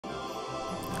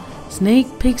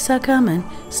Sneak peeks are coming,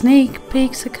 sneak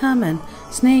peeks are coming,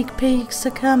 sneak peeks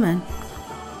are coming.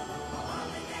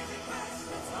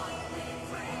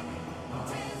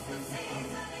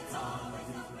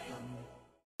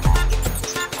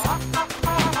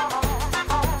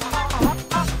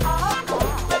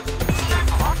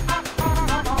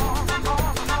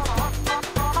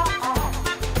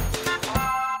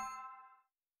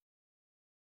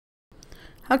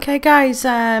 Okay guys,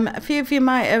 a few of you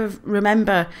might have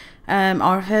remember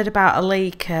or heard about a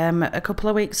leak a couple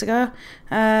of weeks ago.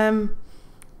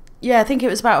 Yeah, I think it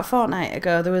was about a fortnight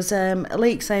ago. There was a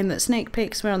leak saying that sneak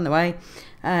peeks were on the way,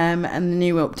 and the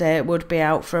new update would be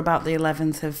out for about the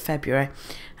 11th of February,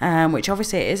 which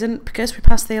obviously it isn't because we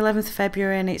passed the 11th of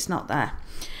February and it's not there.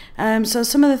 So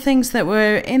some of the things that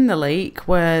were in the leak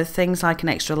were things like an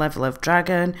extra level of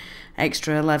dragon,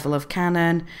 extra level of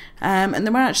cannon, and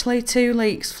there were actually 2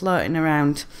 leaks floating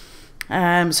around.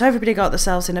 So everybody got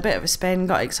themselves in a bit of a spin,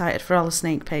 got excited for all the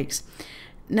sneak peeks.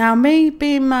 Now me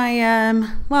being my,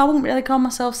 well, I wouldn't really call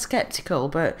myself sceptical,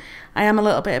 but I am a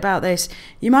little bit about this.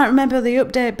 You might remember the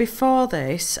update before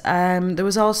this, there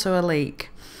was also a leak.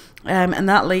 And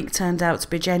that leak turned out to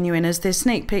be genuine. As the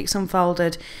sneak peeks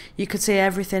unfolded, you could see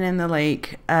everything in the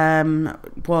leak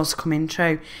was coming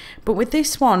true. But with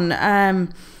this one,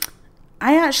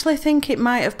 I actually think it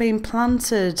might have been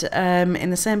planted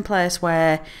in the same place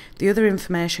where the other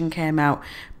information came out,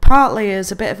 partly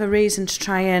as a bit of a reason to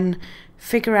try and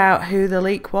figure out who the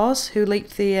leak was, who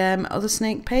leaked the other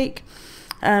sneak peek.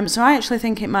 So I actually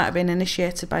think it might have been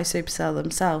initiated by Supercell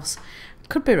themselves.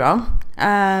 Could be wrong,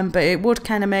 but it would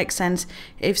kind of make sense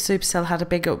if Supercell had a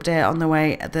big update on the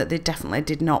way that they definitely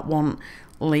did not want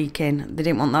leaking. They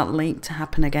didn't want that leak to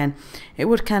happen again. It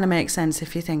would kind of make sense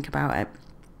if you think about it.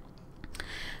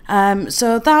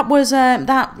 So that was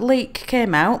that leak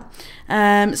came out.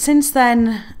 Since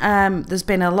then, there's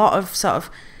been a lot of sort of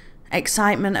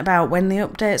excitement about when the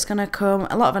update's going to come,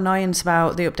 a lot of annoyance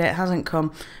about the update hasn't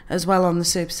come as well on the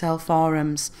Supercell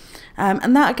forums.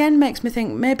 And that again makes me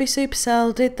think maybe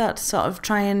Supercell did that to sort of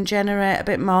try and generate a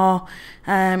bit more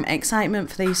excitement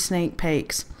for these sneak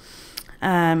peeks.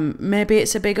 Maybe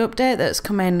it's a big update that's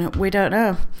coming, we don't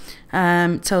know,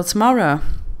 till tomorrow.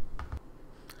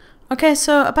 Okay,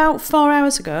 so about 4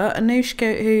 hours ago,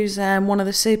 Anushka, who's one of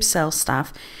the Supercell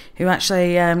staff, who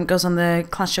actually goes on the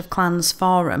Clash of Clans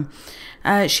forum,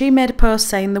 she made a post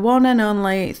saying the one and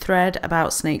only thread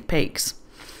about sneak peeks.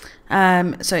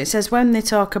 So it says, when they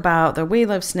talk about the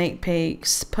Wheel of Sneak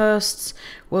Peeks posts,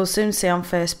 we'll soon see on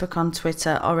Facebook, on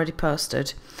Twitter, already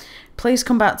posted. Please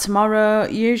come back tomorrow,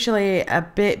 usually a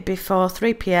bit before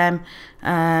 3 PM,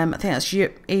 I think that's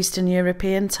Eastern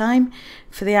European time,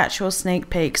 for the actual sneak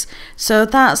peeks. So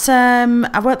that's,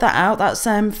 I worked that out, that's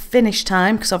Finnish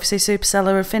time, because obviously Supercell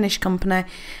are a Finnish company,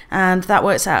 and that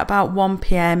works out about 1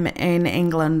 PM in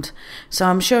England. So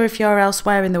I'm sure if you're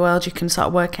elsewhere in the world, you can sort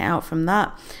of work it out from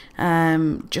that.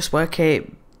 Just work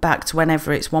it back to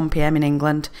whenever it's 1 PM in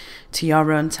England to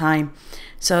your own time.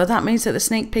 So that means that the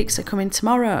sneak peeks are coming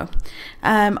tomorrow.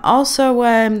 Also,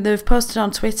 they've posted on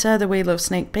Twitter the Wheel of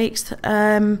Sneak Peeks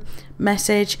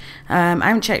message. I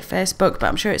haven't checked Facebook, but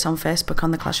I'm sure it's on Facebook on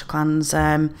the Clash of Clans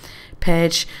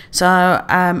page. So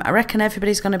I reckon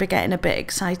everybody's going to be getting a bit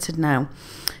excited now.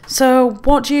 So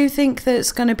what do you think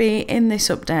that's going to be in this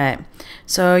update?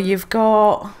 So you've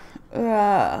got,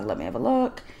 let me have a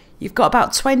look. You've got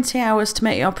about 20 hours to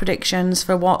make your predictions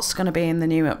for what's going to be in the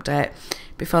new update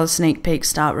before the sneak peeks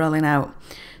start rolling out.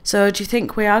 So do you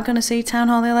think we are going to see Town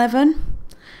Hall 11? Do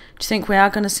you think we are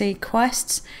going to see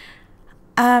quests?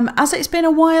 As it's been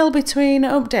a while between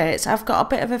updates, I've got a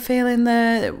bit of a feeling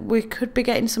that we could be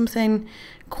getting something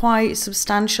quite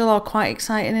substantial or quite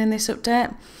exciting in this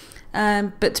update.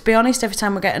 But to be honest, every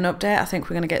time we get an update, I think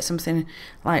we're going to get something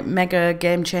like mega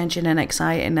game-changing and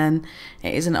exciting, and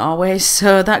it isn't always.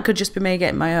 So that could just be me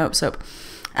getting my hopes up.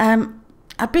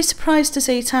 I'd be surprised to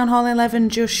see Town Hall 11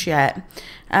 just yet.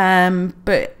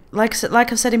 But like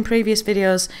I've said in previous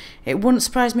videos, it wouldn't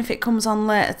surprise me if it comes on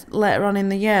later on in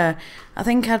the year. I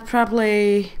think I'd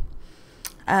probably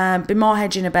be more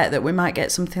hedging a bet that we might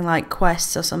get something like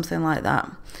quests or something like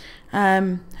that.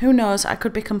 Who knows, I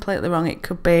could be completely wrong. It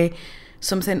could be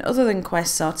something other than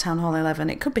quests or Town Hall 11.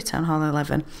 It could be Town Hall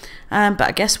 11. But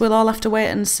I guess we'll all have to wait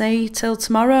and see till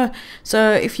tomorrow.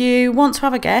 So if you want to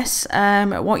have a guess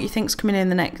at what you think's coming in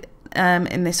the next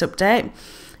in this update,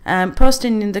 post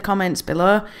in the comments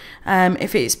below.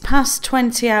 If it's past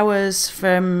 20 hours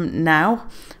from now,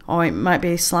 or it might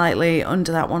be slightly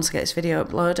under that once I get this video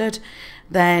uploaded,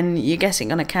 then your guess ain't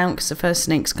going to count because the first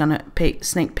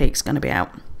sneak peek's going to be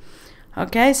out.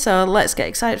 Okay, so let's get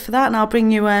excited for that, and I'll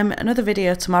bring you another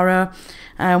video tomorrow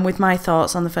with my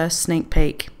thoughts on the first sneak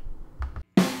peek.